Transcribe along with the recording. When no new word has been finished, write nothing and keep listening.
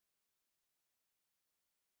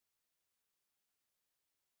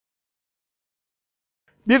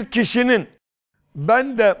Bir kişinin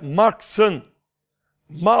ben de Marx'ın,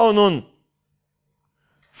 Mao'nun,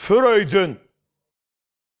 Freud'un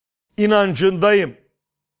inancındayım,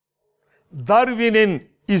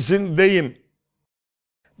 Darwin'in izindeyim,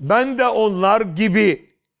 ben de onlar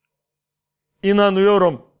gibi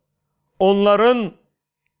inanıyorum, onların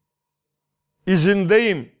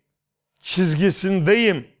izindeyim,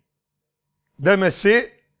 çizgisindeyim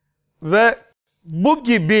demesi ve bu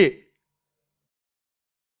gibi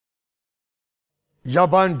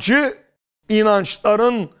yabancı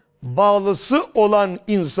inançların bağlısı olan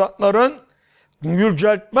insanların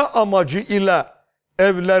yüceltme amacı ile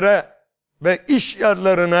evlere ve iş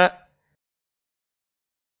yerlerine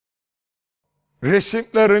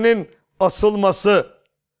resimlerinin asılması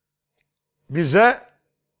bize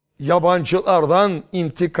yabancılardan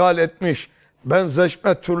intikal etmiş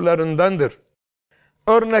benzeşme türlerindendir.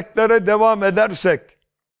 Örneklere devam edersek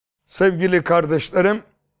sevgili kardeşlerim,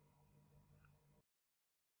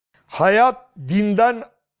 hayat dinden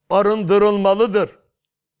arındırılmalıdır.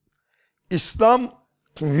 İslam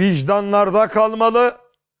vicdanlarda kalmalı,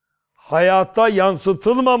 hayata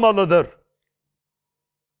yansıtılmamalıdır.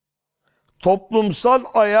 Toplumsal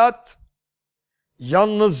hayat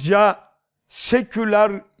yalnızca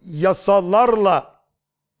seküler yasalarla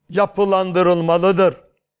yapılandırılmalıdır.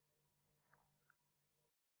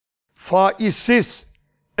 Faizsiz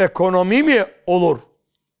ekonomi mi olur?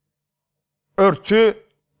 Örtü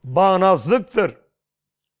bağnazlıktır.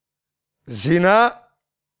 Zina,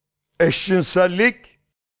 eşcinsellik,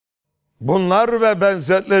 bunlar ve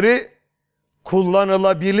benzerleri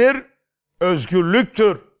kullanılabilir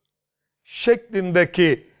özgürlüktür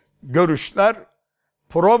şeklindeki görüşler,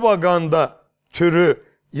 propaganda türü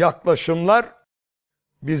yaklaşımlar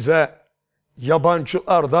bize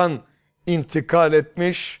yabancılardan intikal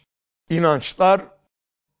etmiş inançlar,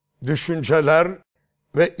 düşünceler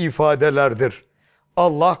ve ifadelerdir.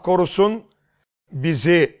 Allah korusun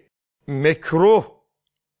bizi mekruh,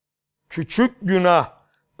 küçük günah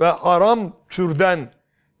ve haram türden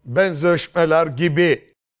benzeşmeler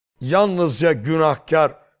gibi yalnızca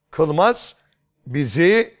günahkar kılmaz,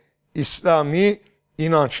 bizi İslami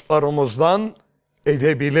inançlarımızdan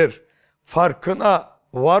edebilir. Farkına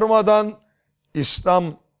varmadan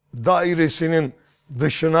İslam dairesinin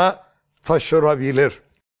dışına taşırabilir.